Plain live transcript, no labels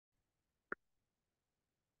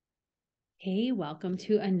Hey, welcome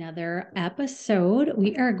to another episode.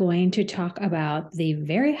 We are going to talk about the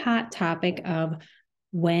very hot topic of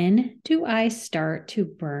when do I start to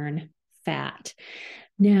burn fat?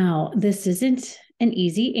 Now, this isn't an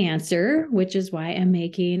easy answer, which is why I'm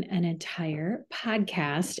making an entire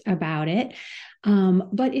podcast about it.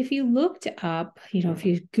 But if you looked up, if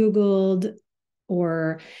you Googled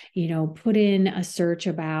or put in a search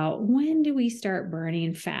about when do we start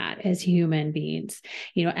burning fat as human beings,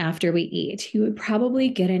 after we eat, you would probably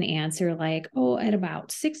get an answer like, oh, at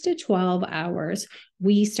about 6 to 12 hours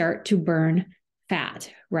we start to burn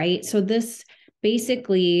fat, right? So this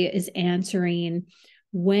basically is answering,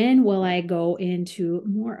 when will I go into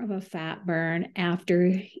more of a fat burn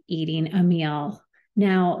after eating a meal?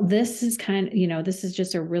 Now, this is this is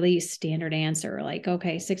just a really standard answer. Like,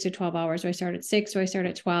 okay, 6 to 12 hours. Do I start at 6? Do I start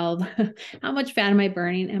at 12? How much fat am I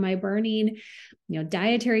burning? Am I burning,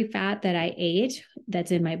 dietary fat that I ate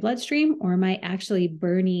that's in my bloodstream, or am I actually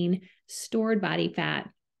burning stored body fat?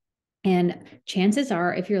 And chances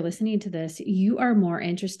are, if you're listening to this, you are more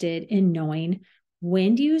interested in knowing,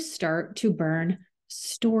 when do you start to burn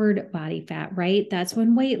stored body fat, right? That's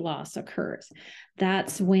when weight loss occurs.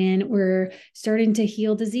 That's when we're starting to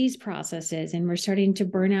heal disease processes and we're starting to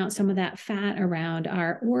burn out some of that fat around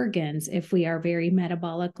our organs if we are very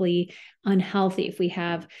metabolically unhealthy, if we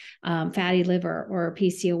have fatty liver or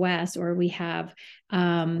PCOS, or we have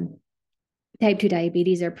type 2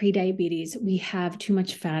 diabetes or prediabetes, we have too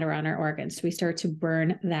much fat around our organs. So we start to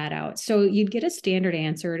burn that out. So you'd get a standard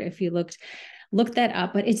answer if you look that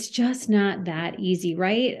up, but it's just not that easy,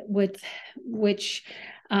 right? Which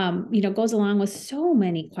goes along with so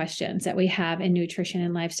many questions that we have in nutrition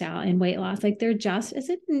and lifestyle and weight loss. Like, there just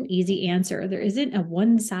isn't an easy answer. There isn't a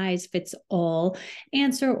one size fits all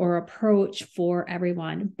answer or approach for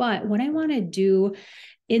everyone. But what I want to do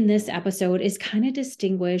in this episode is kind of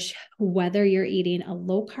distinguish whether you're eating a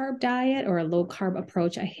low carb diet or a low carb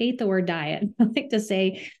approach. I hate the word diet. I like to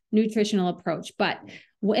say nutritional approach, but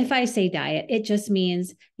if I say diet, it just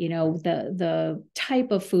means, the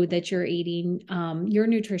type of food that you're eating, your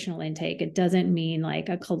nutritional intake. It doesn't mean like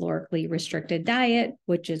a calorically restricted diet,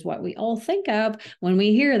 which is what we all think of when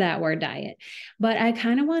we hear that word diet. But I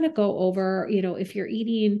kind of want to go over, if you're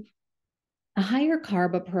eating a higher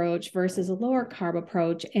carb approach versus a lower carb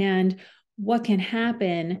approach, and what can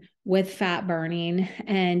happen with fat burning,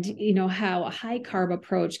 and how a high carb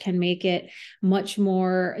approach can make it much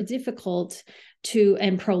more difficult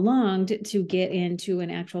and prolonged to get into an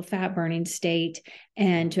actual fat burning state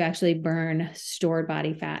and to actually burn stored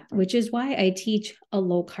body fat, which is why I teach a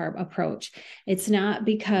low carb approach. It's not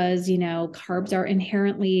because, carbs are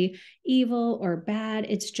inherently evil or bad.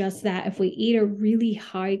 It's just that if we eat a really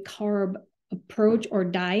high carb approach or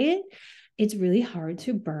diet, it's really hard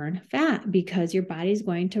to burn fat because your body's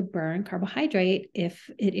going to burn carbohydrate if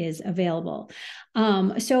it is available.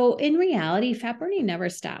 So in reality, fat burning never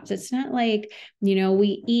stops. It's not like,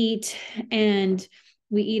 we eat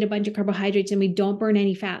a bunch of carbohydrates and we don't burn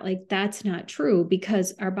any fat. Like, that's not true,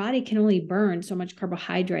 because our body can only burn so much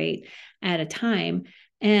carbohydrate at a time,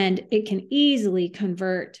 and it can easily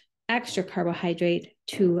convert extra carbohydrate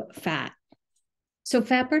to fat. So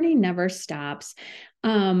fat burning never stops.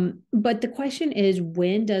 But the question is,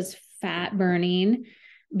 when does fat burning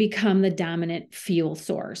become the dominant fuel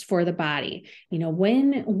source for the body?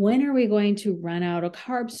 When are we going to run out of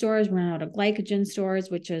carb stores, run out of glycogen stores,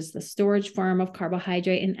 which is the storage form of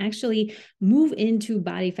carbohydrate, and actually move into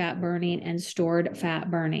body fat burning and stored fat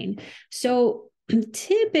burning? So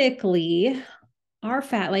typically, our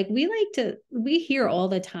fat, like we hear all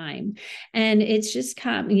the time, and it's just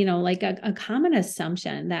like a common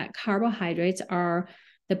assumption that carbohydrates are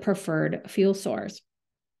the preferred fuel source.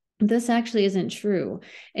 This actually isn't true.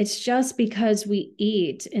 It's just because we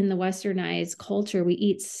eat in the westernized culture, we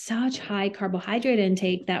eat such high carbohydrate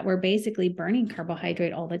intake that we're basically burning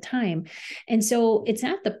carbohydrate all the time. And so it's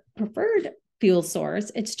not the preferred fuel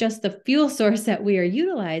source. It's just the fuel source that we are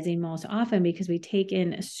utilizing most often because we take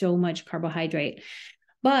in so much carbohydrate.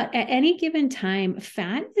 But at any given time,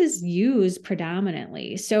 fat is used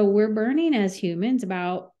predominantly. So we're burning, as humans,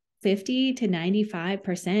 about 50 to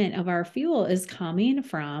 95% of our fuel is coming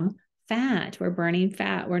from fat. We're burning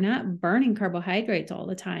fat. We're not burning carbohydrates all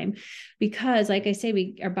the time because, like I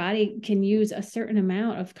say, our body can use a certain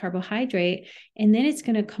amount of carbohydrate, and then it's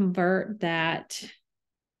going to convert that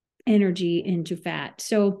energy into fat.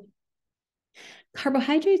 So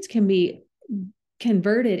carbohydrates can be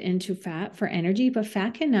converted into fat for energy, but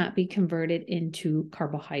fat cannot be converted into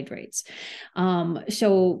carbohydrates.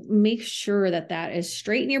 So make sure that is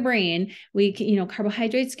straight in your brain.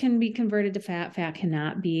 Carbohydrates can be converted to fat. Fat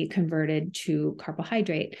cannot be converted to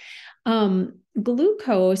carbohydrate.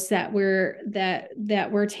 Glucose that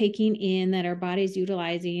we're taking in, that our body's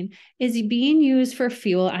utilizing, is being used for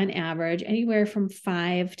fuel on average anywhere from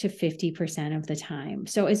 5 to 50% of the time.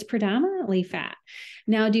 So it's predominantly fat.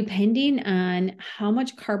 Now, depending on how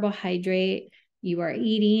much carbohydrate you are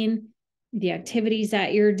eating, the activities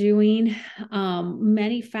that you're doing,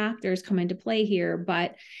 many factors come into play here,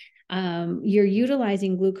 but you're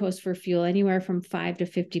utilizing glucose for fuel anywhere from 5 to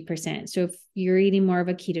 50%. So if you're eating more of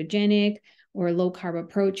a ketogenic or low carb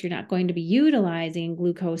approach, you're not going to be utilizing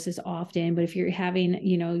glucose as often. But if you're having,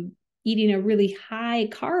 eating a really high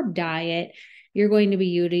carb diet, you're going to be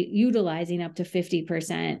utilizing up to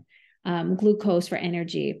 50% glucose for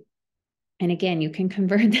energy. And again, you can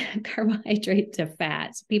convert that carbohydrate to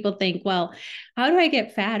fat. So people think, well, how do I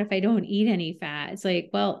get fat if I don't eat any fat? It's like,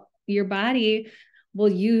 well, your body will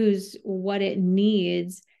use what it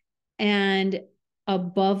needs, and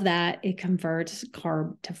above that, it converts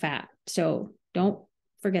carb to fat. So don't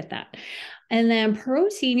forget that. And then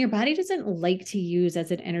protein, your body doesn't like to use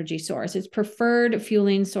as an energy source. Its preferred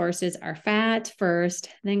fueling sources are fat first,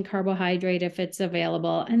 then carbohydrate if it's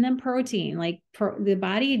available, and then protein. The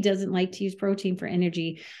body doesn't like to use protein for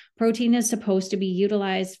energy. Protein is supposed to be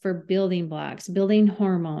utilized for building blocks, building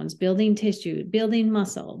hormones, building tissue, building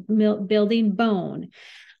muscle, building bone.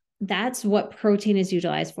 That's what protein is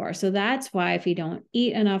utilized for. So that's why if you don't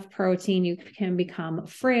eat enough protein, you can become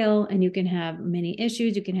frail and you can have many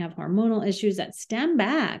issues. You can have hormonal issues that stem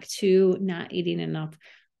back to not eating enough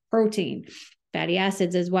protein. Fatty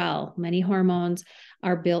acids as well. Many hormones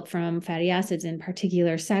are built from fatty acids, in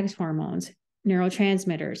particular sex hormones,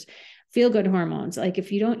 neurotransmitters, feel-good hormones. Like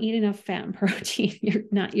if you don't eat enough fat and protein,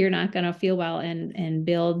 you're not going to feel well and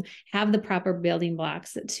have the proper building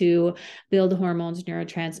blocks to build hormones,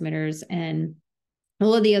 neurotransmitters, and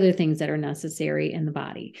all of the other things that are necessary in the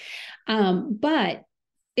body. But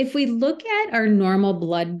if we look at our normal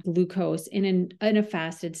blood glucose in a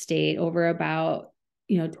fasted state over about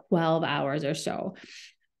 12 hours or so,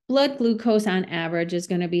 blood glucose on average is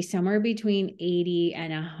going to be somewhere between 80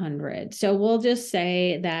 and 100. So we'll just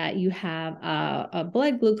say that you have a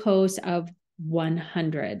blood glucose of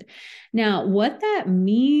 100. Now, what that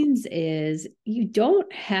means is you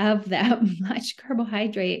don't have that much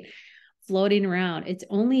carbohydrate floating around. It's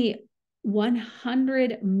only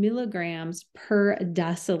 100 milligrams per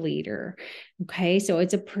deciliter. Okay, so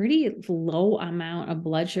it's a pretty low amount of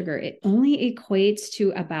blood sugar. It only equates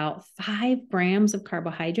to about 5 grams of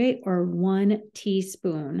carbohydrate or 1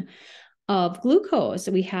 teaspoon of glucose.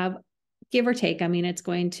 So we have, give or take, it's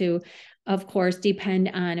going to, of course,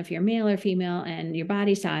 depend on if you're male or female and your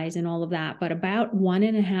body size and all of that, but about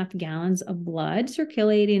 1.5 gallons of blood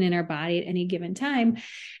circulating in our body at any given time.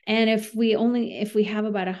 And if we have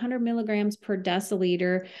about 100 milligrams per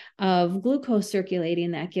deciliter of glucose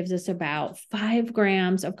circulating, that gives us about 5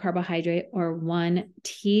 grams of carbohydrate or 1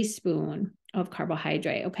 teaspoon of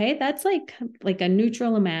carbohydrate. Okay. That's like a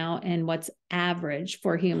neutral amount and what's average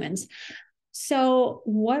for humans. So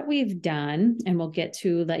what we've done, and we'll get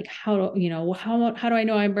to how do I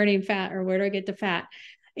know I'm burning fat, or where do I get the fat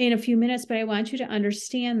in a few minutes, but I want you to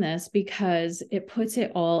understand this because it puts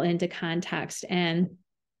it all into context and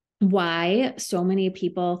why so many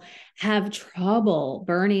people have trouble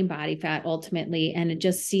burning body fat ultimately, and it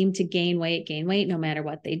just seem to gain weight no matter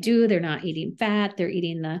what they do. They're not eating fat. They're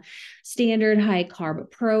eating the standard high carb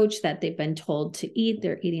approach that they've been told to eat.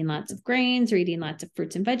 They're eating lots of grains, they're eating lots of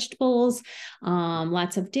fruits and vegetables,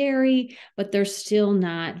 lots of dairy, but they're still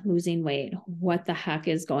not losing weight. What the heck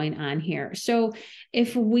is going on here? So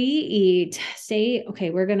if we eat, say,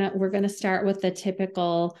 okay, we're gonna start with the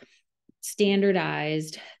typical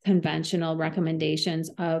standardized conventional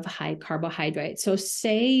recommendations of high carbohydrate. So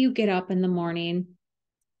say you get up in the morning,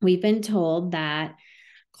 we've been told that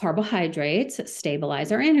carbohydrates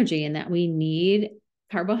stabilize our energy and that we need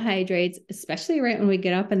carbohydrates, especially right when we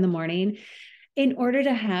get up in the morning, in order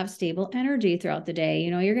to have stable energy throughout the day.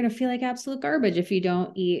 You're going to feel like absolute garbage if you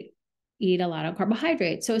don't eat a lot of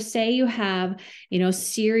carbohydrates. So say you have,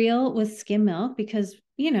 cereal with skim milk, because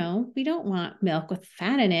we don't want milk with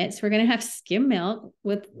fat in it. So we're going to have skim milk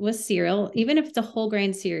with cereal, even if it's a whole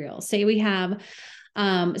grain cereal. Say we have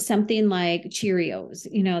something like Cheerios,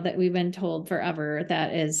 that we've been told forever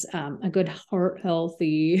that is a good heart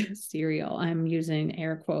healthy cereal. I'm using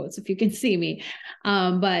air quotes if you can see me.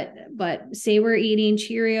 But say we're eating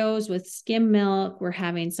Cheerios with skim milk, we're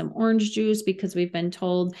having some orange juice because we've been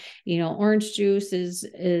told, orange juice is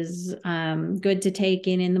good to take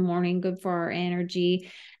in the morning, good for our energy.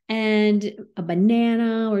 And a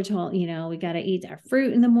banana, we're told, we got to eat our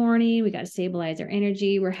fruit in the morning. We got to stabilize our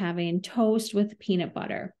energy. We're having toast with peanut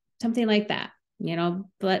butter, something like that.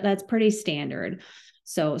 but that's pretty standard.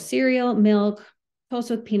 So cereal, milk, toast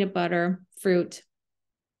with peanut butter, fruit,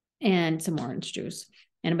 and some orange juice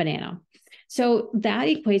and a banana. So that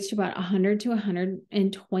equates to about 100 to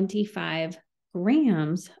 125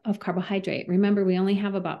 grams of carbohydrate. Remember, we only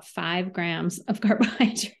have about 5 grams of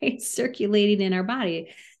carbohydrates circulating in our body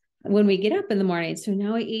when we get up in the morning. So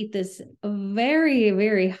now we eat this very,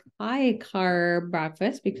 very high carb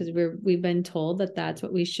breakfast because we've been told that that's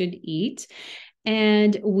what we should eat.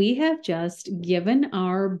 And we have just given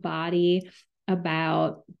our body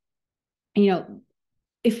about,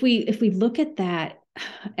 if we look at that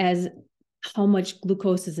as how much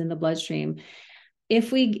glucose is in the bloodstream,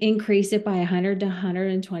 if we increase it by 100 to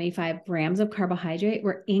 125 grams of carbohydrate,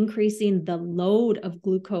 we're increasing the load of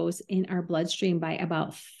glucose in our bloodstream by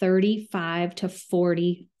about 35 to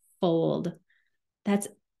 40 fold. That's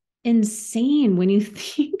insane when you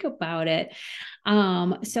think about it.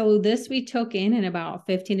 So this we took in about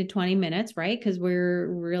 15 to 20 minutes, right? Because we're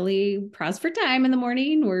really pressed for time in the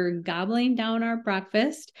morning. We're gobbling down our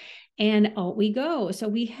breakfast and out we go. So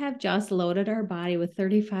we have just loaded our body with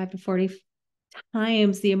 35 to 40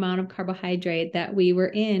 times the amount of carbohydrate that we were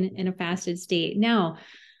in a fasted state. Now,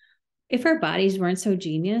 if our bodies weren't so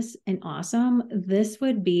genius and awesome, this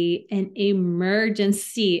would be an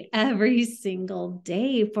emergency every single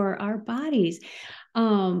day for our bodies.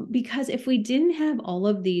 Because if we didn't have all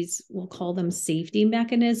of these, we'll call them safety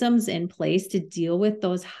mechanisms in place to deal with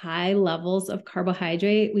those high levels of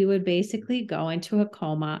carbohydrate, we would basically go into a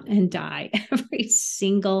coma and die every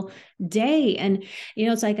single day. And,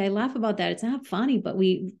 it's like, I laugh about that. It's not funny, but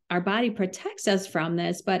our body protects us from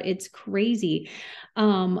this, but it's crazy.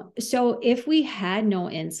 So if we had no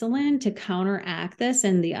insulin to counteract this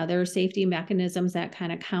and the other safety mechanisms that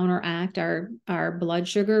kind of counteract our blood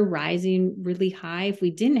sugar rising really high, if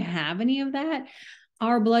we didn't have any of that,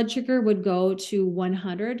 our blood sugar would go to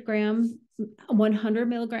 100 milligrams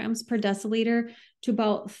per deciliter to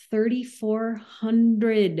about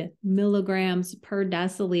 3,400 milligrams per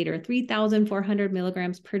deciliter, 3,400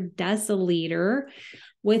 milligrams per deciliter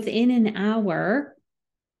within an hour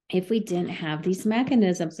if we didn't have these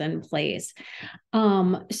mechanisms in place.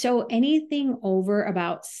 So anything over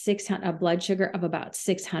about 600, a blood sugar of about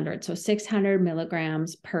 600, so 600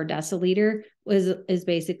 milligrams per deciliter is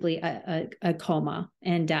basically a coma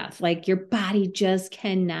and death. Like your body just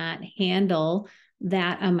cannot handle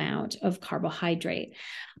that amount of carbohydrate.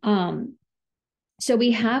 So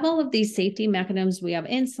we have all of these safety mechanisms. We have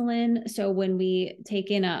insulin. So when we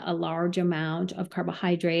take in a large amount of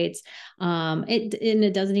carbohydrates,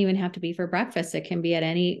 it doesn't even have to be for breakfast. It can be at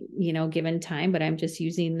any, given time, but I'm just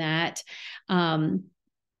using that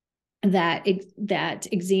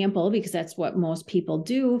example because that's what most people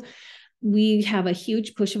do. We have a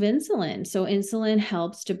huge push of insulin. So insulin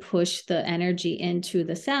helps to push the energy into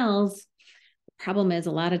the cells. Problem is,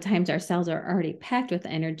 a lot of times our cells are already packed with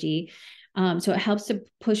energy. So it helps to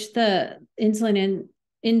push the insulin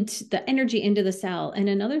into the energy into the cell. And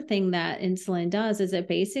another thing that insulin does is it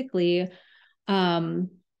basically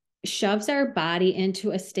shoves our body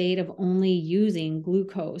into a state of only using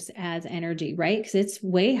glucose as energy, right? Because it's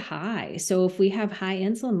way high. So if we have high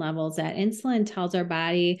insulin levels, that insulin tells our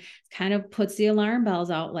body, kind of puts the alarm bells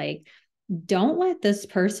out, like, don't let this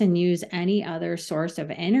person use any other source of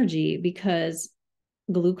energy because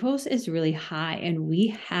glucose is really high and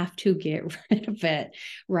we have to get rid of it,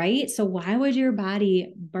 right? So why would your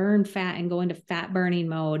body burn fat and go into fat burning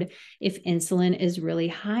mode if insulin is really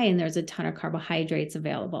high and there's a ton of carbohydrates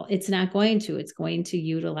available? It's not going to. It's going to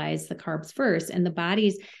utilize the carbs first. And the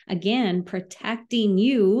body's, again, protecting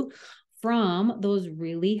you from those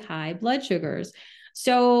really high blood sugars.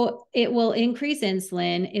 So it will increase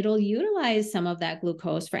insulin. It'll utilize some of that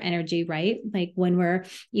glucose for energy, right? Like when we're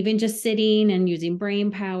even just sitting and using brain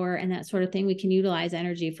power and that sort of thing, we can utilize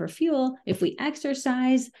energy for fuel. If we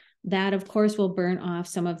exercise, that of course will burn off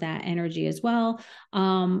some of that energy as well.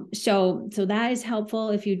 So that is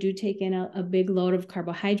helpful if you do take in a big load of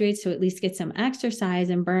carbohydrates, so at least get some exercise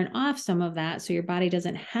and burn off some of that so your body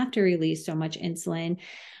doesn't have to release so much insulin.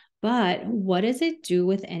 But what does it do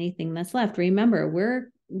with anything that's left? Remember,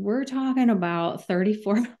 we're talking about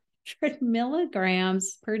 3,400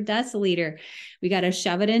 milligrams per deciliter. We got to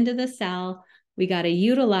shove it into the cell. We got to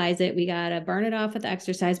utilize it. We got to burn it off with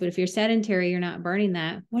exercise. But if you're sedentary, you're not burning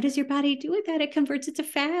that. What does your body do with that? It converts it to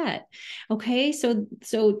fat. Okay. So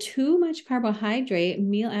too much carbohydrate,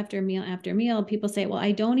 meal after meal after meal. People say, well,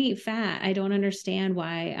 I don't eat fat. I don't understand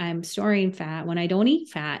why I'm storing fat when I don't eat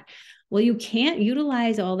fat. Well, you can't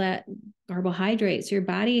utilize all that carbohydrates. Your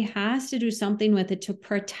body has to do something with it to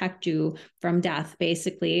protect you from death,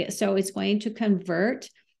 basically. So it's going to convert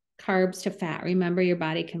carbs to fat. Remember, your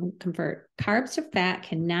body can convert carbs to fat,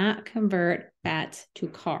 cannot convert fat to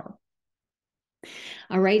carb.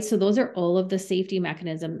 All right. So those are all of the safety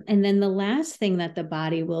mechanisms. And then the last thing that the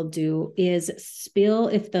body will do is spill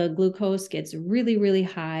if the glucose gets really, really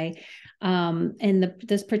high. And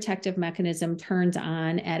this protective mechanism turns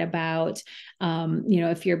on at about,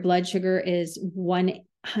 if your blood sugar is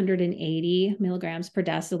 180 milligrams per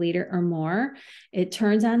deciliter or more, it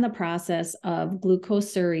turns on the process of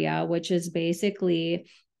glucosuria, which is basically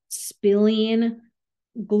spilling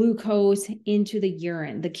glucose into the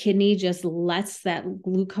urine. The kidney just lets that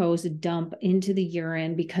glucose dump into the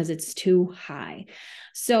urine because it's too high.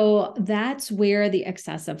 So that's where the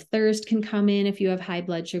excessive thirst can come in if you have high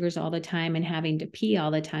blood sugars all the time and having to pee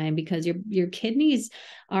all the time, because your kidneys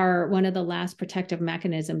are one of the last protective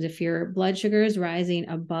mechanisms. If your blood sugar is rising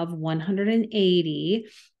above 180,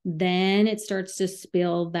 then it starts to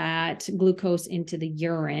spill that glucose into the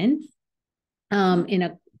urine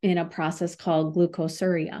in a process called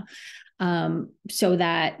glucosuria. So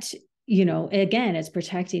that, again, it's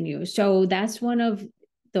protecting you. So that's one of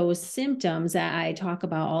those symptoms that I talk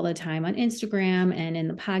about all the time on Instagram and in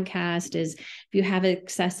the podcast is if you have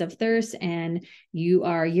excessive thirst and you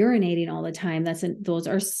are urinating all the time, those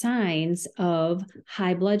are signs of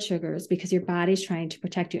high blood sugars, because your body's trying to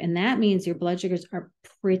protect you. And that means your blood sugars are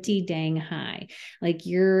pretty dang high. Like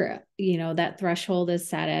that threshold is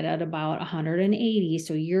set at about 180.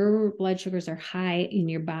 So your blood sugars are high and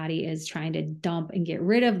your body is trying to dump and get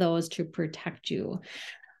rid of those to protect you.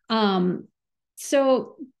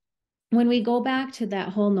 So when we go back to that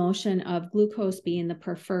whole notion of glucose being the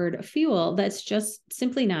preferred fuel, that's just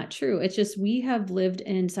simply not true. It's just we have lived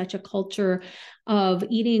in such a culture of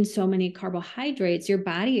eating so many carbohydrates. Your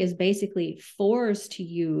body is basically forced to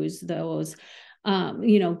use those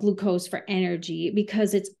glucose for energy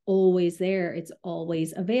because it's always there. It's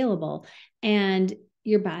always available. And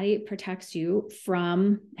your body protects you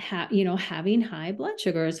from, having high blood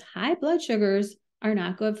sugars. High blood sugars are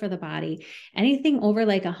not good for the body. Anything over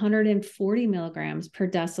like 140 milligrams per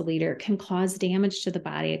deciliter can cause damage to the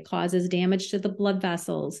body. It causes damage to the blood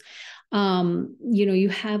vessels. You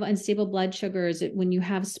have unstable blood sugars when you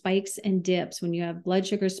have spikes and dips, when you have blood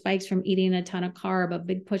sugar spikes from eating a ton of carb, a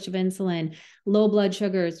big push of insulin, low blood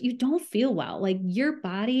sugars, you don't feel well. Like your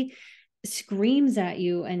body screams at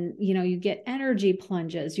you and, you get energy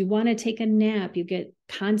plunges. You want to take a nap. You get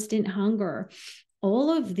constant hunger.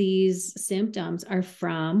 All of these symptoms are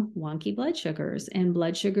from wonky blood sugars and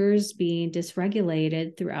blood sugars being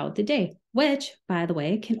dysregulated throughout the day, which, by the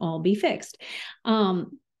way, can all be fixed.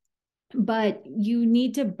 But you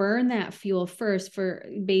need to burn that fuel first for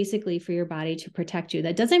your body to protect you.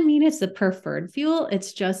 That doesn't mean it's the preferred fuel.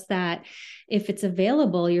 It's just that if it's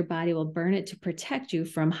available, your body will burn it to protect you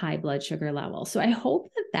from high blood sugar levels. So I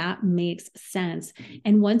hope that makes sense.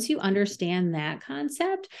 And once you understand that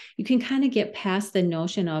concept, you can kind of get past the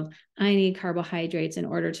notion of, I need carbohydrates in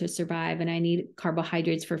order to survive and I need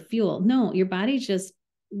carbohydrates for fuel. No, your body just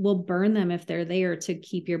will burn them if they're there to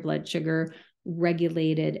keep your blood sugar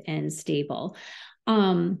regulated and stable.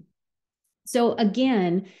 So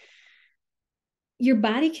again, your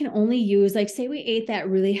body can only use, like, say we ate that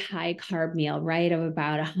really high carb meal, right, of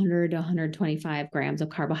about 100 to 125 grams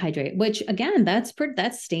of carbohydrate, which again, that's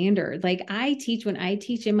standard. Like when I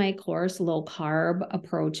teach in my course, low carb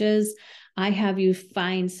approaches, I have you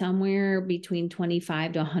find somewhere between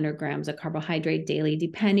 25 to 100 grams of carbohydrate daily,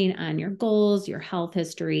 depending on your goals, your health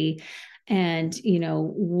history, and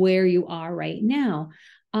where you are right now.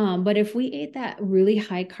 But if we ate that really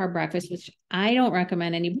high carb breakfast, which I don't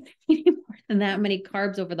recommend anybody eating more than that many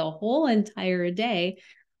carbs over the whole entire day,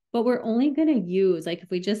 but we're only going to use, like, if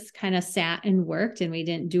we just kind of sat and worked and we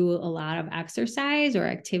didn't do a lot of exercise or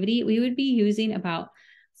activity, we would be using about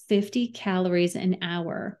 50 calories an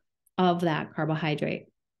hour of that carbohydrate.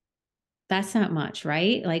 That's not much,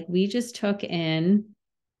 right? Like we just took in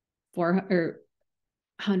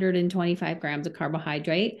 125 grams of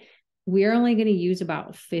carbohydrate. We're only going to use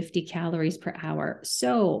about 50 calories per hour.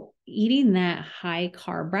 So eating that high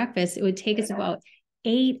carb breakfast, it would take us about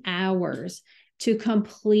 8 hours to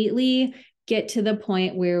completely get to the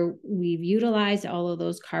point where we've utilized all of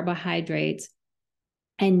those carbohydrates.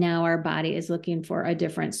 And now our body is looking for a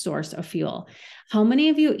different source of fuel. How many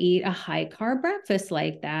of you eat a high carb breakfast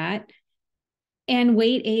like that and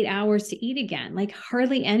wait 8 hours to eat again? Like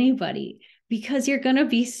hardly anybody, because you're going to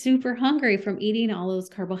be super hungry from eating all those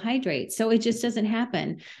carbohydrates. So it just doesn't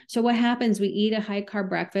happen. So what happens? We eat a high carb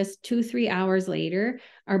breakfast, 2-3 hours later,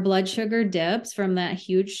 our blood sugar dips from that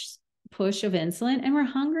huge push of insulin and we're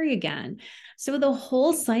hungry again. So the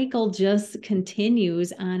whole cycle just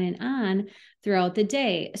continues on and on throughout the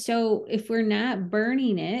day. So if we're not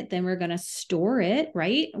burning it, then we're going to store it,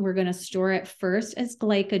 right? We're going to store it first as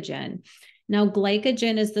glycogen. Now,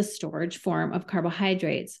 glycogen is the storage form of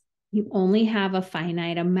carbohydrates. You only have a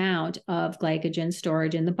finite amount of glycogen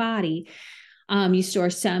storage in the body. You store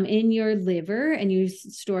some in your liver and you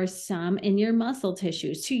store some in your muscle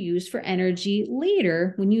tissues to use for energy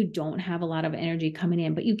later when you don't have a lot of energy coming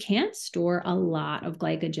in, but you can't store a lot of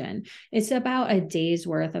glycogen. It's about a day's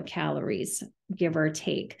worth of calories, give or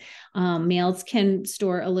take. Males can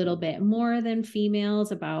store a little bit more than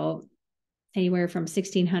females, about anywhere from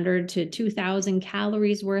 1,600 to 2,000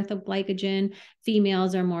 calories worth of glycogen.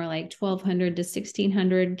 Females are more like 1,200 to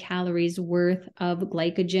 1,600 calories worth of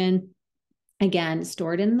glycogen. Again,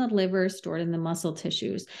 stored in the liver, stored in the muscle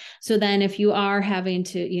tissues. So then if you are having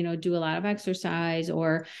to, do a lot of exercise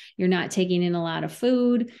or you're not taking in a lot of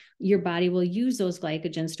food, your body will use those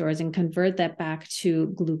glycogen stores and convert that back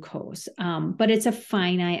to glucose. But it's a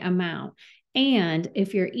finite amount. And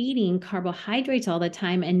if you're eating carbohydrates all the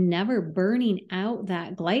time and never burning out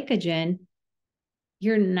that glycogen,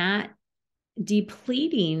 you're not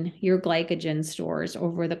depleting your glycogen stores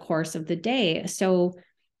over the course of the day. So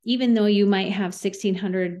even though you might have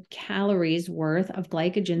 1,600 calories worth of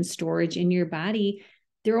glycogen storage in your body,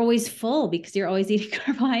 they're always full because you're always eating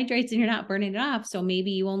carbohydrates and you're not burning it off. So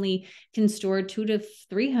maybe you only can store 200 to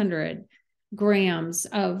 300 grams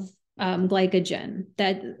of glycogen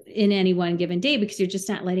that in any one given day, because you're just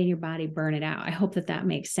not letting your body burn it out. I hope that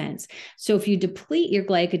makes sense. So if you deplete your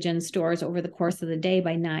glycogen stores over the course of the day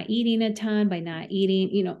by not eating a ton, by not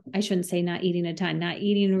eating, I shouldn't say not eating a ton, not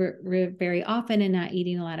eating very often and not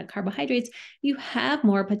eating a lot of carbohydrates, you have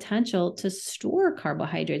more potential to store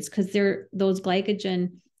carbohydrates because those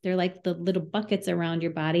glycogen, they're like the little buckets around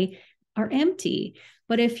your body are empty.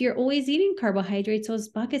 But if you're always eating carbohydrates, those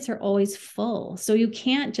buckets are always full. So you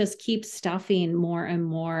can't just keep stuffing more and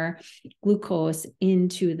more glucose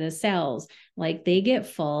into the cells. Like they get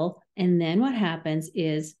full. And then what happens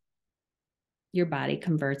is your body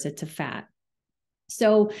converts it to fat.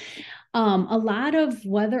 So a lot of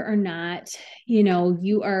whether or not,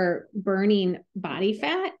 you are burning body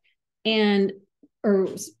fat or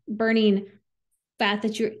burning fat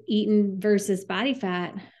that you're eating versus body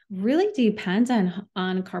fat really depends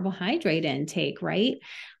on carbohydrate intake, right?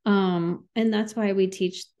 And that's why we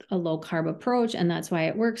teach a low carb approach. And that's why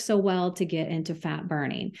it works so well to get into fat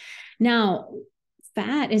burning. Now,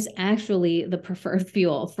 fat is actually the preferred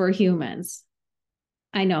fuel for humans.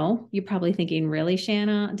 I know you're probably thinking, really,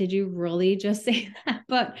 Shanna, did you really just say that?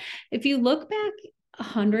 But if you look back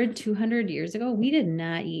 100, 200 years ago, we did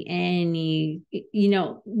not eat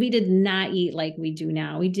we did not eat like we do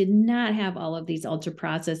now. We did not have all of these ultra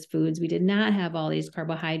processed foods. We did not have all these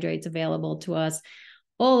carbohydrates available to us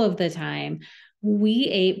all of the time. We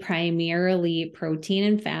ate primarily protein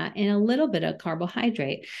and fat and a little bit of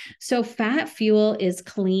carbohydrate. So fat fuel is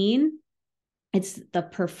clean. It's the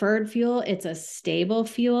preferred fuel. It's a stable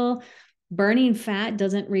fuel. Burning fat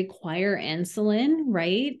doesn't require insulin,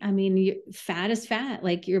 right? I mean, fat is fat.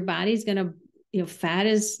 Like your body's going to,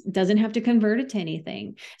 doesn't have to convert it to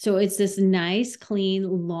anything. So it's this nice, clean,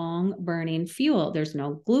 long burning fuel. There's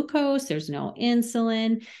no glucose. There's no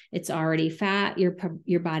insulin. It's already fat.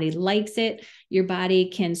 Your body likes it. Your body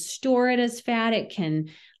can store it as fat. It can,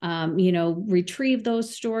 retrieve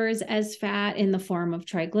those stores as fat in the form of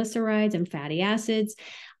triglycerides and fatty acids.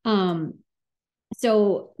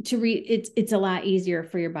 So it's a lot easier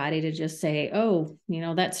for your body to just say, oh,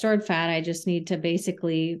 that stored fat, I just need to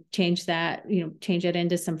basically change that, change it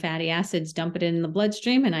into some fatty acids, dump it in the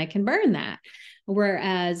bloodstream, and I can burn that.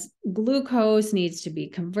 Whereas glucose needs to be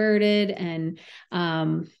converted, and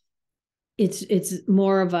it's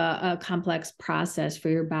more of a complex process for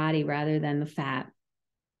your body rather than the fat.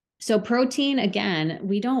 So protein, again,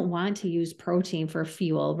 we don't want to use protein for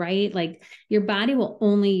fuel, right? Like your body will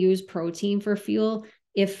only use protein for fuel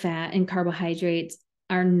if fat and carbohydrates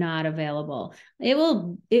are not available. It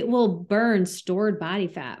will burn stored body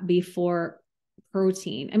fat before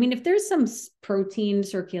protein. I mean, if there's some protein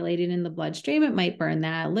circulating in the bloodstream, it might burn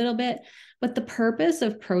that a little bit, but the purpose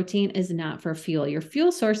of protein is not for fuel. Your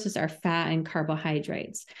fuel sources are fat and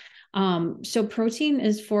carbohydrates. So protein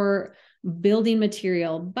is for building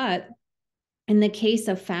material, but in the case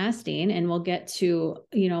of fasting, and we'll get to,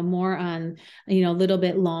 more on, a little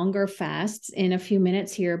bit longer fasts in a few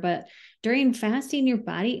minutes here, but During fasting, your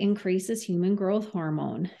body increases human growth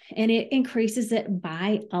hormone, and it increases it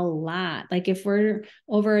by a lot. Like if we're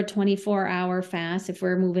over a 24-hour fast, if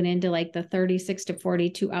we're moving into like the 36 to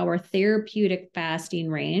 42-hour therapeutic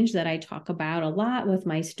fasting range that I talk about a lot with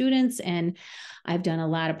my students, and I've done a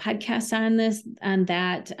lot of podcasts on this, on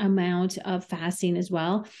that amount of fasting as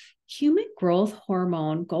well. Human growth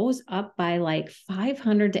hormone goes up by like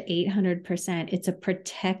 500 to 800%. It's a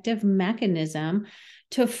protective mechanism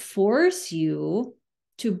to force you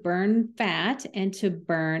to burn fat and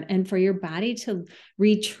for your body to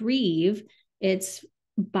retrieve its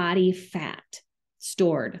body fat,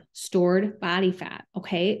 stored body fat.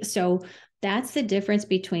 Okay. So that's the difference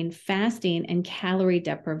between fasting and calorie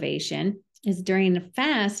deprivation. Is during the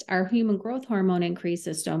fast, our human growth hormone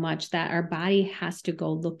increases so much that our body has to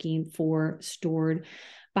go looking for stored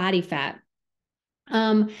body fat.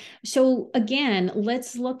 So again,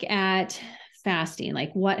 let's look at fasting,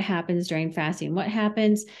 like what happens during fasting, what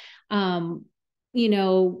happens, or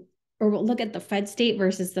we'll look at the fed state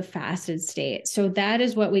versus the fasted state. So that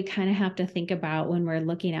is what we kind of have to think about when we're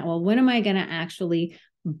looking at, well, when am I going to actually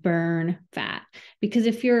burn fat? Because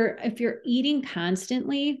if you're eating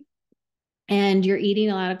constantly, and you're eating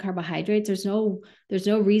a lot of carbohydrates, there's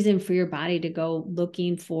no reason for your body to go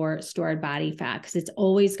looking for stored body fat, because it's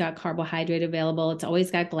always got carbohydrate available. It's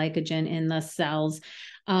always got glycogen in the cells.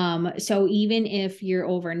 So even if you're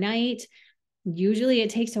overnight, usually it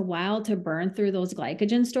takes a while to burn through those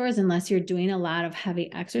glycogen stores unless you're doing a lot of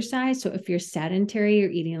heavy exercise. So if you're sedentary,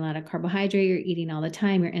 you're eating a lot of carbohydrate, you're eating all the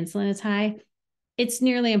time, your insulin is high, it's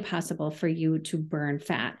nearly impossible for you to burn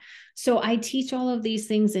fat. So I teach all of these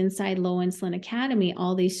things inside Low Insulin Academy,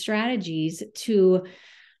 all these strategies to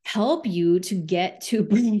help you to get to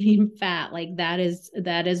burning fat. Like that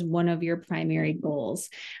is one of your primary goals.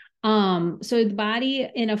 So the body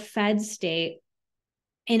in a fed state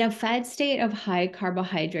of high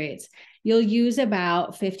carbohydrates, you'll use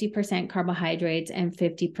about 50% carbohydrates and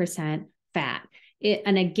 50% fat.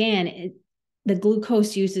 The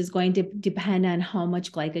glucose use is going to depend on how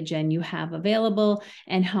much glycogen you have available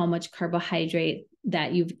and how much carbohydrate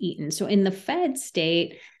that you've eaten. So in the fed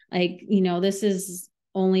state, this is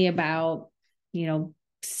only about,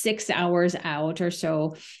 6 hours out or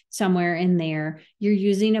so, somewhere in there, you're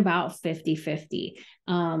using about 50-50.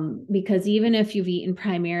 Because even if you've eaten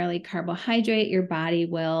primarily carbohydrate, your body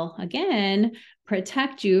will, again,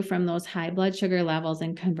 protect you from those high blood sugar levels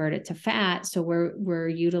and convert it to fat. So we're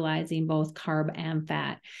utilizing both carb and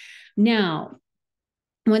fat. Now,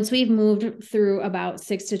 once we've moved through about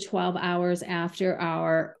 6 to 12 hours after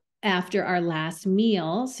our last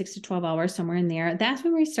meal, 6 to 12 hours, somewhere in there, that's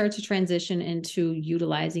when we start to transition into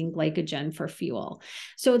utilizing glycogen for fuel.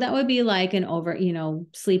 So that would be like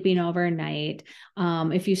sleeping overnight.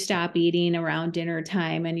 If you stop eating around dinner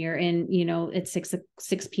time and you're in, at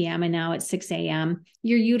 6 p.m. and now it's 6 a.m.,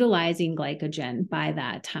 you're utilizing glycogen by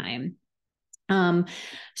that time.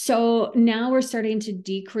 So now we're starting to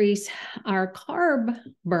decrease our carb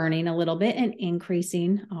burning a little bit and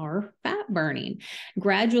increasing our fat burning.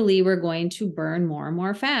 Gradually, we're going to burn more and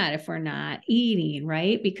more fat if we're not eating,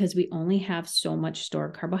 right? Because we only have so much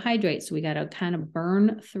stored carbohydrates. So we got to kind of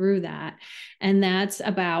burn through that. And that's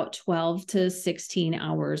about 12 to 16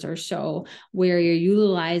 hours or so where you're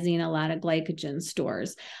utilizing a lot of glycogen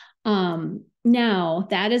stores. Now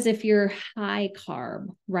that is if you're high carb,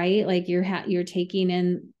 right? Like you're taking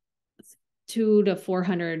in 200 to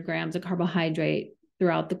 400 grams of carbohydrate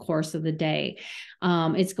throughout the course of the day.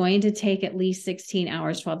 It's going to take at least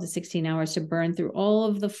 12 to 16 hours to burn through all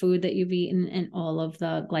of the food that you've eaten and all of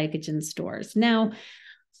the glycogen stores. Now,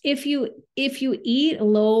 if you eat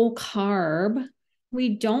low carb, we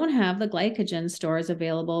don't have the glycogen stores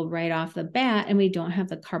available right off the bat, and we don't have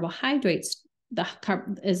the carbohydrates,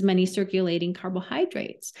 as many circulating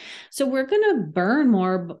carbohydrates. So we're going to burn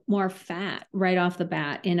more fat right off the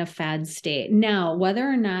bat in a fad state. Now, whether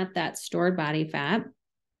or not that's stored body fat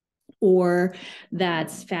or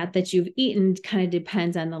that's fat that you've eaten kind of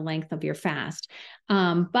depends on the length of your fast.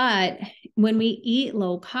 But when we eat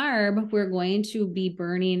low carb, we're going to be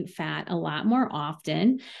burning fat a lot more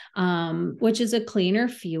often, which is a cleaner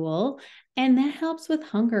fuel. And that helps with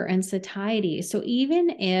hunger and satiety. So even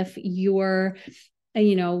if you're,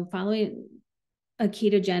 following a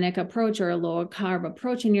ketogenic approach or a low carb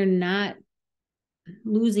approach and you're not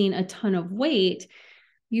losing a ton of weight,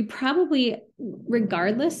 you probably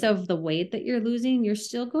regardless of the weight that you're losing, you're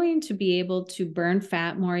still going to be able to burn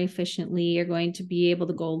fat more efficiently. You're going to be able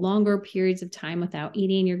to go longer periods of time without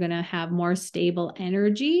eating. You're going to have more stable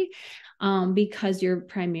energy because you're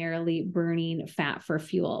primarily burning fat for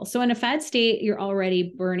fuel. So in a fed state, you're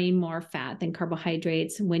already burning more fat than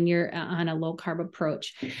carbohydrates when you're on a low carb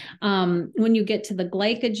approach. When you get to the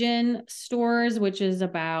glycogen stores, which is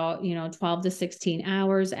about 12 to 16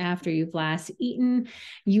 hours after you've last eaten,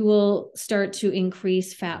 you will start to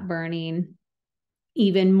increase fat burning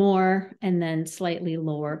even more, and then slightly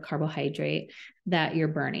lower carbohydrate that you're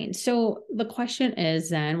burning. So the question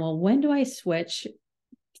is then, well, when do I switch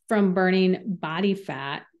from burning body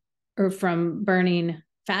fat or from burning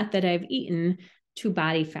fat that I've eaten to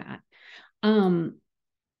body fat? And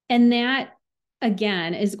that,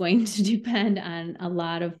 again, is going to depend on a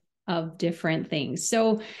lot of different things.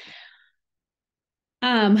 So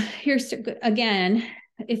here's, again,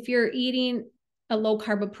 if you're eating a low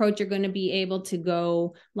carb approach, you're going to be able to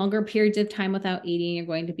go longer periods of time without eating. You're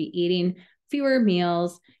going to be eating fewer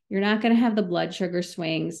meals. You're not going to have the blood sugar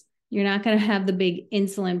swings. You're not going to have the big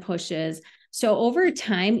insulin pushes. So over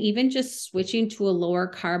time, even just switching to a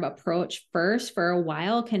lower carb approach first for a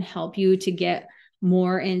while can help you to get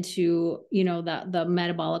more into, the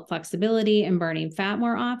metabolic flexibility and burning fat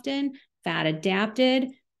more often, fat adapted,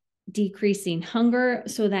 decreasing hunger,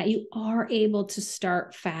 so that you are able to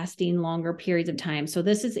start fasting longer periods of time. So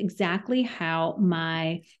this is exactly how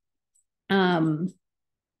my Low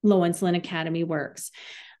Insulin Academy works.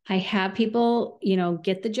 I have people,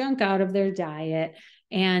 get the junk out of their diet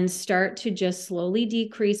and start to just slowly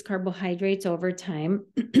decrease carbohydrates over time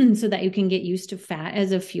so that you can get used to fat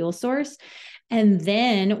as a fuel source. And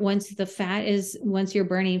then once you're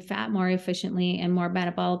burning fat more efficiently and more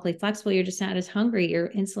metabolically flexible, you're just not as hungry. Your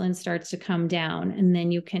insulin starts to come down, and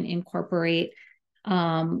then you can incorporate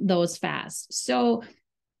those fasts. So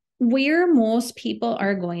where most people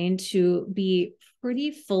are going to be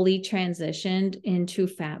pretty fully transitioned into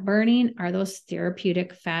fat burning are those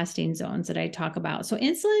therapeutic fasting zones that I talk about. So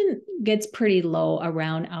insulin gets pretty low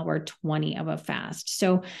around hour 20 of a fast.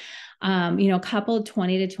 So, a couple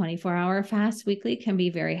 20 to 24 hour fasts weekly can be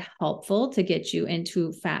very helpful to get you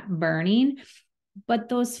into fat burning. But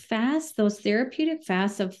those therapeutic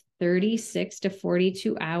fasts of 36 to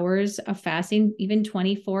 42 hours of fasting, even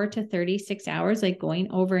 24 to 36 hours, like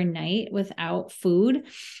going overnight without food,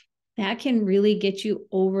 that can really get you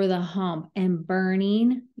over the hump and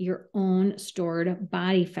burning your own stored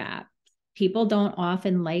body fat. People don't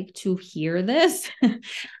often like to hear this,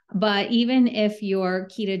 but even if you're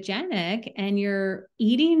ketogenic and you're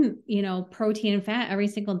eating, protein and fat every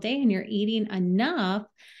single day, and you're eating enough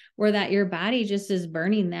where that your body just is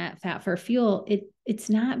burning that fat for fuel, it's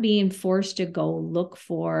not being forced to go look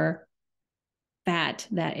for fat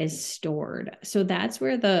that is stored. So that's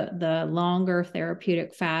where the longer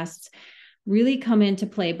therapeutic fasts really come into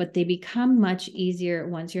play, but they become much easier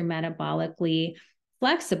once you're metabolically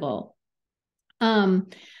flexible.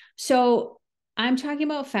 So I'm talking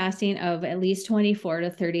about fasting of at least 24 to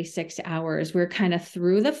 36 hours. We're kind of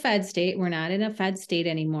through the fed state. We're not in a fed state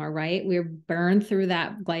anymore, right? We're burned through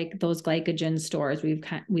that, like those glycogen stores.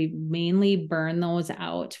 We've mainly burned those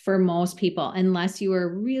out for most people, unless you are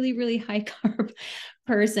a really, really high carb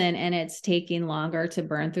person and it's taking longer to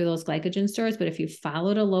burn through those glycogen stores. But if you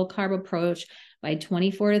followed a low carb approach, by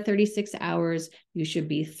 24 to 36 hours, you should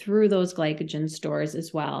be through those glycogen stores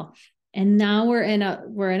as well. And now we're in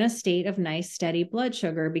a state of nice, steady blood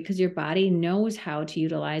sugar, because your body knows how to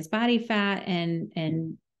utilize body fat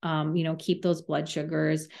and keep those blood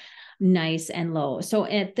sugars nice and low. So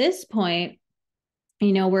at this point,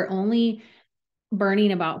 we're only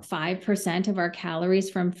burning about 5% of our calories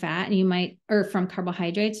from fat, or from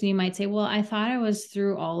carbohydrates. And you might say, well, I thought I was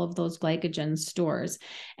through all of those glycogen stores.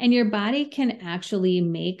 And your body can actually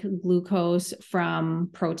make glucose from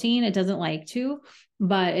protein. It doesn't like to,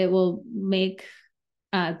 but it will make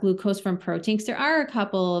glucose from protein, because there are a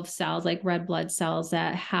couple of cells, like red blood cells,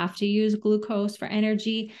 that have to use glucose for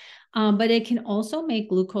energy. But it can also make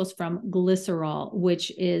glucose from glycerol,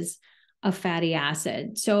 which is a fatty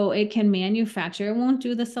acid. So it can manufacture, it won't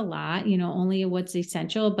do this a lot, only what's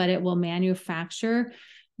essential, but it will manufacture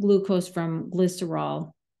glucose from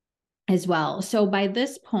glycerol as well. So by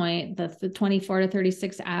this point, the 24 to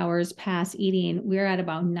 36 hours past eating, we're at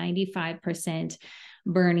about 95%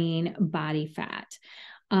 burning body fat.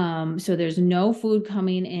 So there's no food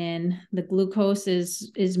coming in. The glucose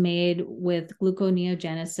is made with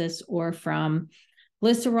gluconeogenesis or from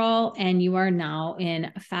glycerol, and you are now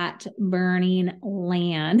in fat burning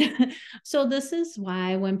land. So this is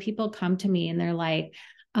why when people come to me and they're like,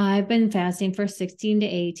 I've been fasting for 16 to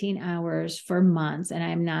 18 hours for months and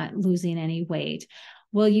I'm not losing any weight.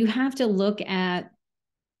 Well, you have to look at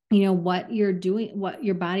what you're doing, what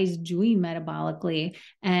your body's doing metabolically.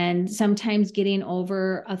 And sometimes getting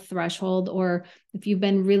over a threshold, or if you've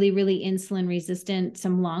been really, really insulin resistant,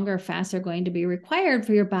 some longer fasts are going to be required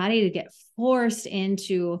for your body to get forced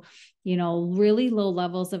into, really low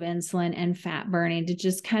levels of insulin and fat burning to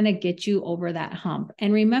just kind of get you over that hump.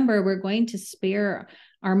 And remember, we're going to spare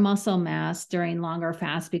our muscle mass during longer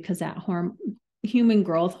fasts because that human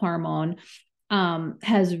growth hormone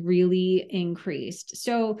has really increased.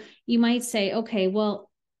 So you might say, okay, well,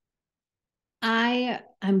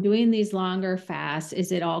 I'm doing these longer fasts.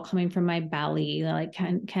 Is it all coming from my belly? Like,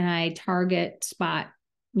 can I target spot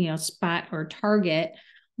or target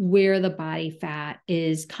where the body fat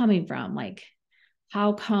is coming from? Like,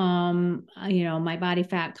 how come, my body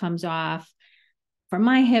fat comes off from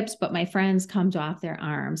my hips, but my friends comes off their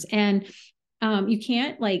arms? And you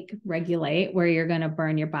can't regulate where you're going to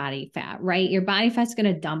burn your body fat, right? Your body fat's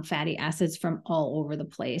going to dump fatty acids from all over the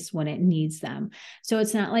place when it needs them. So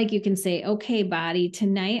it's not like you can say, okay, body,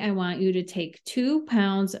 tonight I want you to take 2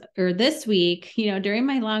 pounds, or this week, during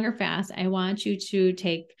my longer fast, I want you to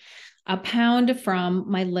take a pound from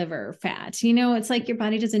my liver fat. It's like your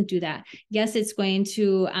body doesn't do that. Yes, it's going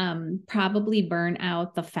to probably burn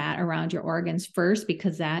out the fat around your organs first,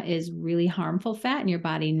 because that is really harmful fat and your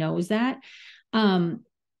body knows that.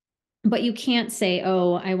 But you can't say,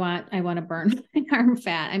 oh, I want to burn my arm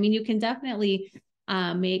fat. I mean, you can definitely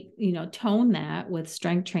tone that with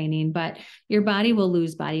strength training, but your body will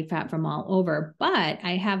lose body fat from all over. But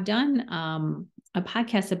I have done a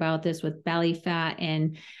podcast about this with belly fat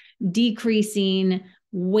and decreasing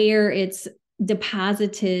where it's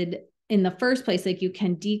deposited in the first place. Like, you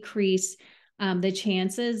can decrease the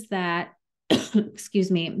chances that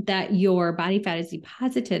that your body fat is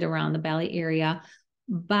deposited around the belly area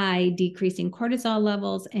by decreasing cortisol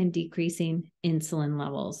levels and decreasing insulin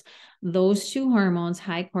levels. Those two hormones,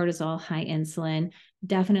 high cortisol, high insulin,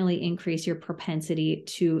 definitely increase your propensity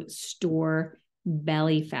to store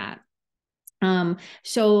belly fat.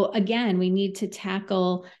 So again, we need to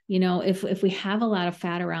tackle, if we have a lot of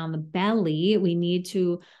fat around the belly, we need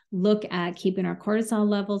to look at keeping our cortisol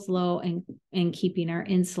levels low and keeping our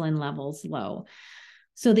insulin levels low.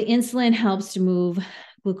 So the insulin helps to move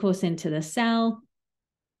glucose into the cell.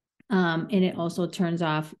 And it also turns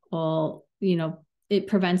off all, it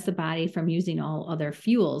prevents the body from using all other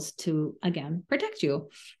fuels to, again, protect you.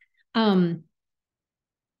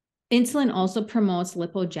 Insulin also promotes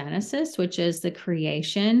lipogenesis, which is the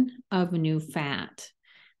creation of new fat.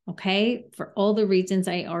 Okay, for all the reasons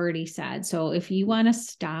I already said. So if you want to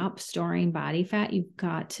stop storing body fat, you've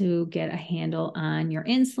got to get a handle on your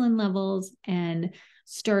insulin levels and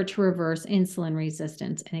start to reverse insulin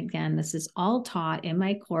resistance. And again, this is all taught in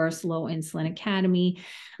my course, Low Insulin Academy.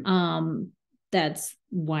 That's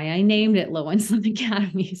why I named it Low Insulin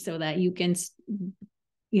Academy, so that you can,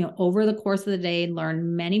 over the course of the day,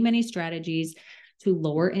 learn many, many strategies to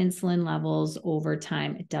lower insulin levels over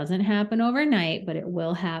time. It doesn't happen overnight, but it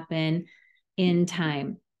will happen in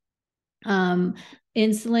time.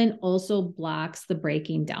 Insulin also blocks the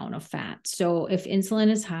breaking down of fat. So if insulin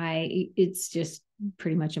is high, it's just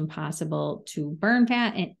pretty much impossible to burn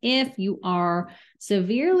fat. And if you are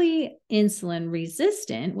severely insulin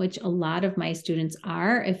resistant, which a lot of my students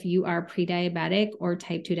are, if you are pre-diabetic or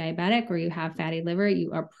type 2 diabetic, or you have fatty liver,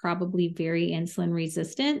 you are probably very insulin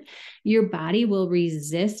resistant. Your body will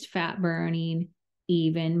resist fat burning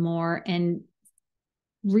even more and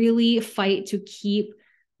really fight to keep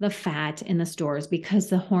the fat in the stores because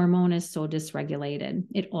the hormone is so dysregulated.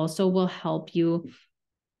 It also will help you,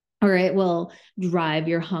 or it will drive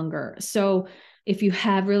your hunger. So if you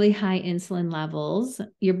have really high insulin levels,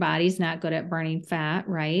 your body's not good at burning fat,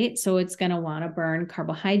 right? So it's going to want to burn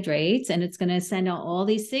carbohydrates, and it's going to send out all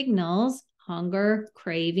these signals, hunger,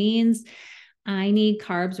 cravings. I need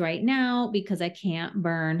carbs right now because I can't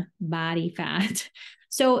burn body fat.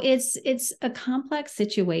 So it's a complex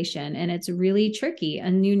situation, and it's really tricky,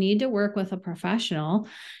 and you need to work with a professional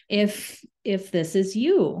if this is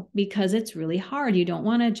you, because it's really hard. You don't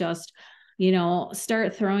want to just,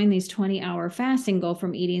 start throwing these 20-hour fasts and go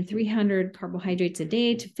from eating 300 carbohydrates a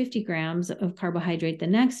day to 50 grams of carbohydrate the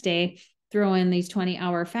next day. Throw in these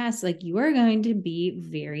 20-hour fasts, like, you are going to be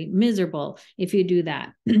very miserable if you do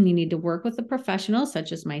that. You need to work with a professional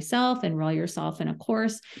such as myself, enroll yourself in a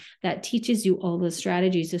course that teaches you all the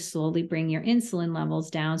strategies to slowly bring your insulin levels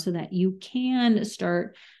down so that you can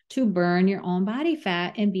start to burn your own body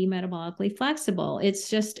fat and be metabolically flexible. It's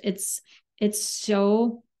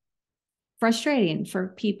so frustrating for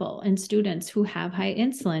people and students who have high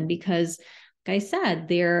insulin because, like I said,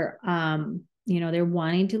 they're they're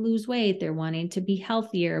wanting to lose weight, they're wanting to be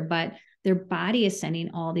healthier, but their body is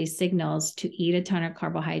sending all these signals to eat a ton of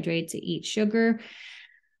carbohydrates, to eat sugar.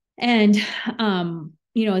 And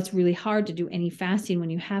it's really hard to do any fasting when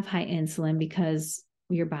you have high insulin because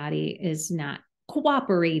your body is not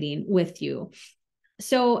cooperating with you.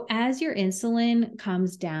 So as your insulin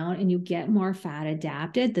comes down and you get more fat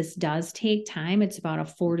adapted, this does take time. It's about a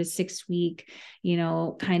 4 to 6 week,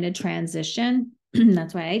 kind of transition.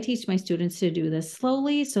 That's why I teach my students to do this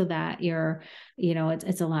slowly so that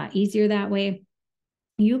it's a lot easier that way.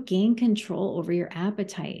 You gain control over your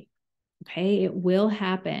appetite. Okay, it will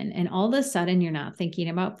happen. And all of a sudden, you're not thinking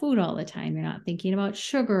about food all the time. You're not thinking about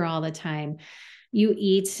sugar all the time. You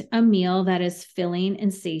eat a meal that is filling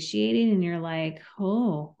and satiating, and you're like,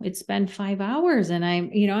 oh, it's been 5 hours and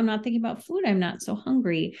I'm not thinking about food. I'm not so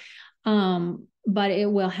hungry. But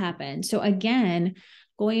it will happen. So again,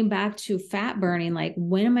 going back to fat burning, like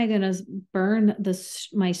when am I going to burn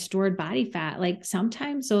my stored body fat? Like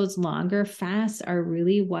sometimes those longer fasts are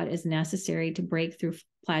really what is necessary to break through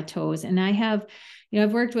plateaus. And I have,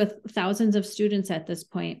 I've worked with thousands of students at this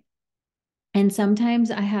point. And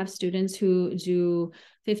sometimes I have students who do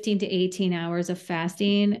 15 to 18 hours of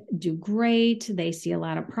fasting, do great. They see a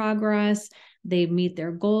lot of progress. They meet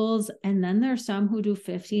their goals. And then there's some who do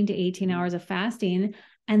 15 to 18 hours of fasting,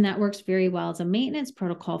 and that works very well as a maintenance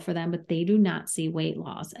protocol for them, but they do not see weight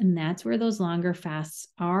loss. And that's where those longer fasts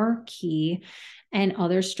are key, and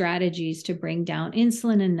other strategies to bring down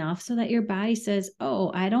insulin enough so that your body says,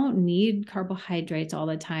 oh, I don't need carbohydrates all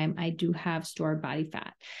the time. I do have stored body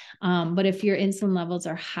fat. But if your insulin levels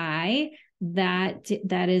are high, that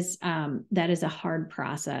is a hard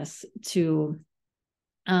process to,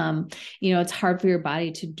 it's hard for your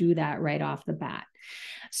body to do that right off the bat.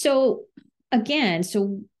 So again,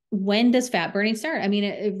 when does fat burning start? I mean,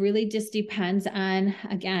 it really just depends on,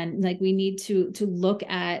 again, like we need to look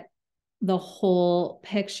at the whole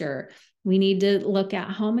picture. We need to look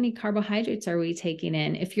at how many carbohydrates are we taking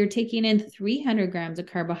in. If you're taking in 300 grams of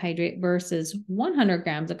carbohydrate versus 100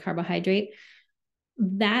 grams of carbohydrate,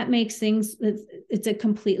 that makes things, it's a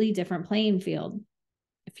completely different playing field.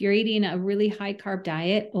 If you're eating a really high carb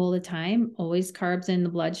diet all the time, always carbs in the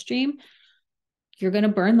bloodstream, you're going to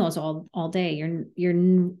burn those all day.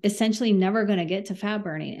 You're essentially never going to get to fat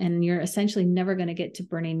burning, and you're essentially never going to get to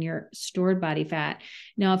burning your stored body fat.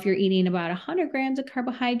 Now, if you're eating about 100 grams of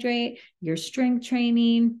carbohydrate, you're strength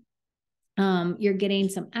training, you're getting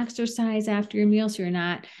some exercise after your meal. So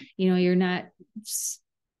you're not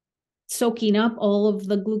soaking up all of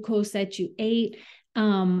the glucose that you ate.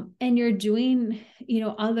 And you're doing,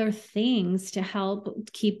 other things to help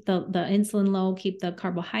keep the insulin low, keep the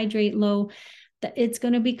carbohydrate low. It's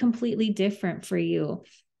going to be completely different for you.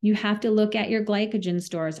 You have to look at your glycogen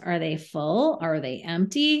stores. Are they full? Are they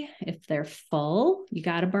empty? If they're full, you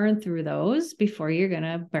got to burn through those before you're going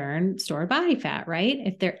to burn stored body fat, right?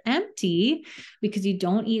 If they're empty because you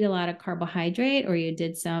don't eat a lot of carbohydrate or you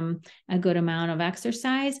did a good amount of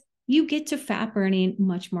exercise, you get to fat burning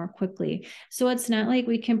much more quickly. So it's not like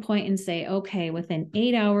we can point and say, okay, within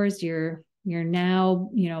 8 hours, you're now,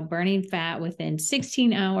 burning fat. Within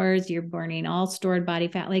 16 hours, you're burning all stored body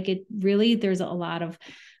fat. Like it really, there's a lot of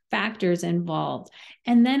factors involved.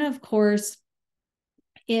 And then of course,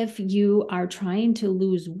 if you are trying to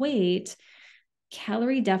lose weight,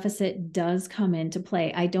 calorie deficit does come into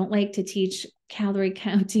play. I don't like to teach calorie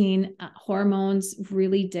counting. Hormones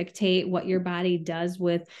really dictate what your body does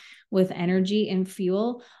with energy and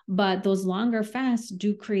fuel, but those longer fasts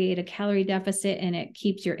do create a calorie deficit, and it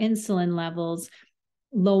keeps your insulin levels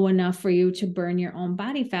low enough for you to burn your own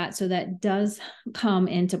body fat. So that does come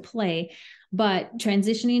into play. But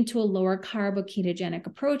transitioning to a lower carb or ketogenic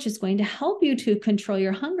approach is going to help you to control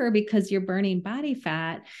your hunger because you're burning body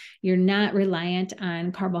fat. You're not reliant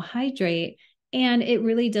on carbohydrate. And it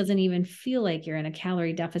really doesn't even feel like you're in a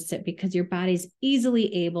calorie deficit because your body's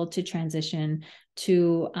easily able to transition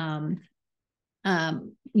to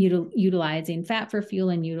utilizing fat for fuel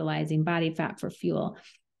and utilizing body fat for fuel.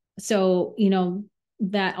 So,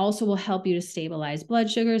 that also will help you to stabilize blood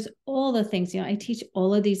sugars, all the things, I teach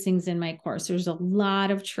all of these things in my course. There's a lot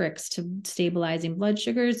of tricks to stabilizing blood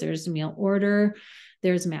sugars. There's meal order,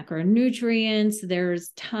 there's macronutrients, there's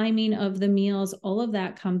timing of the meals. All of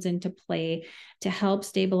that comes into play to help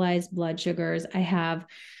stabilize blood sugars. I have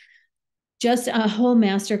just a whole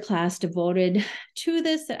masterclass devoted to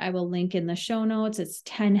this that I will link in the show notes. It's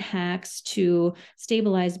 10 hacks to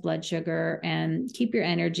stabilize blood sugar and keep your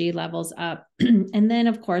energy levels up. And then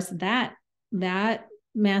of course that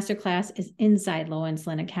masterclass is inside Low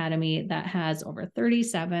Insulin Academy that has over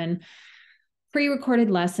 37 pre-recorded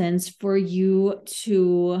lessons for you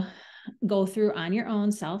to go through on your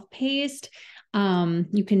own, self-paced.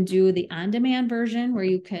 You can do the on-demand version where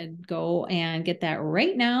you could go and get that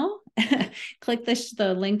right now. Click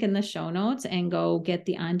the link in the show notes and go get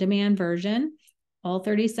the on-demand version. All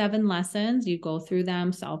 37 lessons, you go through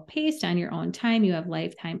them self-paced on your own time. You have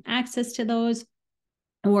lifetime access to those.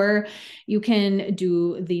 Or you can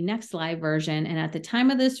do the next live version. And at the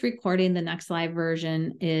time of this recording, the next live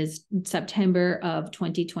version is September of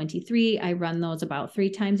 2023. I run those about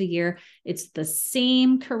 3 times a year. It's the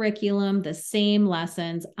same curriculum, the same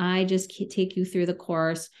lessons. I just take you through the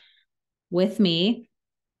course with me.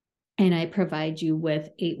 And I provide you with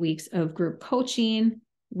 8 weeks of group coaching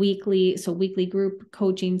weekly. So weekly group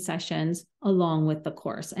coaching sessions along with the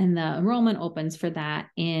course. And the enrollment opens for that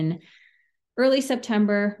in early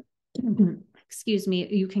September. Excuse me.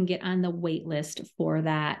 You can get on the wait list for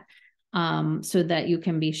that, so that you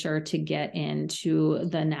can be sure to get into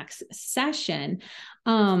the next session.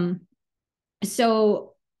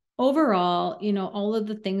 So overall, all of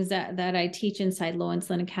the things that I teach inside Low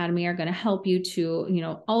Insulin Academy are going to help you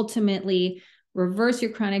to, ultimately reverse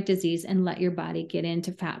your chronic disease and let your body get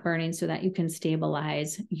into fat burning so that you can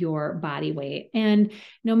stabilize your body weight. And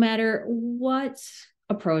no matter what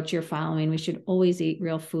approach you're following, we should always eat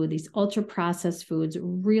real food. These ultra processed foods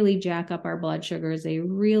really jack up our blood sugars. They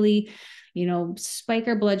really, spike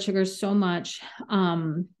our blood sugars so much.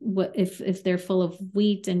 If they're full of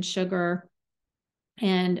wheat and sugar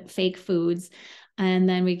and fake foods. And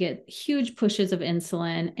then we get huge pushes of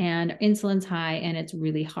insulin, and insulin's high, and it's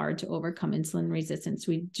really hard to overcome insulin resistance.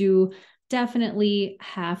 We do definitely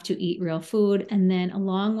have to eat real food. And then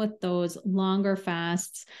along with those longer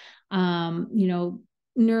fasts,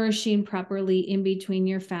 nourishing properly in between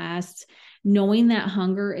your fasts, knowing that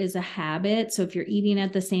hunger is a habit. So if you're eating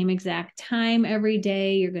at the same exact time every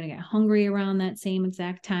day, you're going to get hungry around that same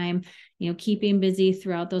exact time, keeping busy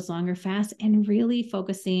throughout those longer fasts, and really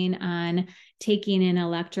focusing on taking in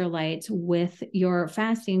electrolytes with your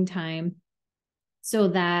fasting time so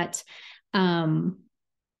that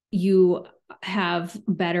you have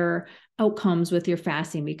better outcomes with your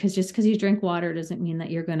fasting, because just because you drink water doesn't mean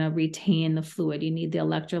that you're going to retain the fluid. You need the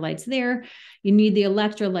electrolytes there. You need the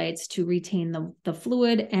electrolytes to retain the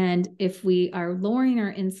fluid. And if we are lowering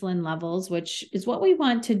our insulin levels, which is what we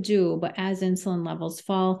want to do, but as insulin levels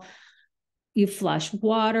fall, you flush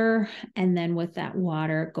water, and then with that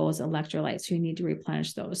water goes electrolytes. So you need to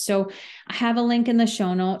replenish those. So I have a link in the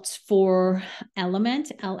show notes for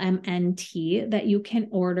Element, LMNT, that you can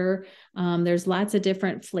order. There's lots of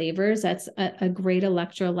different flavors. That's a great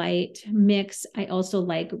electrolyte mix. I also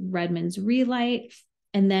like Redmond's Relight.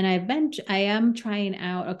 And then I am trying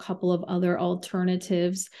out a couple of other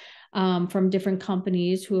alternatives from different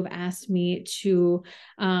companies who have asked me to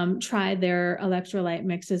try their electrolyte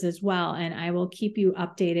mixes as well. And I will keep you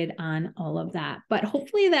updated on all of that. But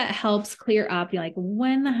hopefully that helps clear up. You're like,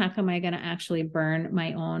 when the heck am I going to actually burn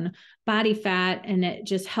my own body fat? And it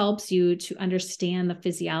just helps you to understand the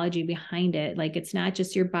physiology behind it. Like, it's not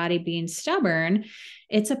just your body being stubborn.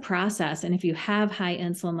 It's a process. And if you have high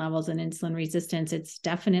insulin levels and insulin resistance, it's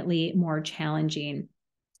definitely more challenging.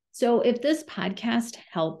 So if this podcast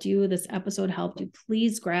helped you, this episode helped you,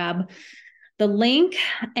 please grab the link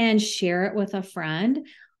and share it with a friend.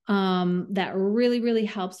 That really, really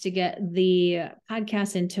helps to get the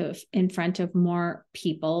podcast in front of more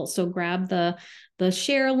people. So grab the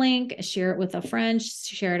share link, share it with a friend,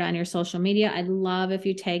 share it on your social media. I'd love if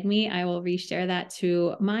you tag me. I will reshare that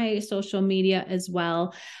to my social media as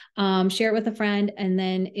well. Share it with a friend. And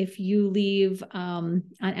then if you leave on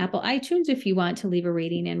Apple iTunes, if you want to leave a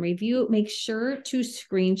rating and review, make sure to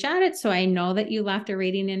screenshot it so I know that you left a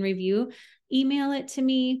rating and review. Email it to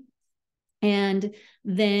me. And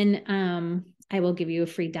then I will give you a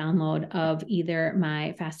free download of either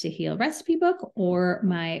my Fast to Heal recipe book or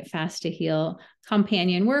my Fast to Heal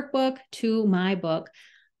companion workbook to my book,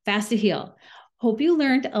 Fast to Heal. Hope you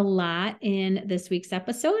learned a lot in this week's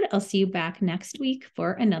episode. I'll see you back next week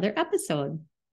for another episode.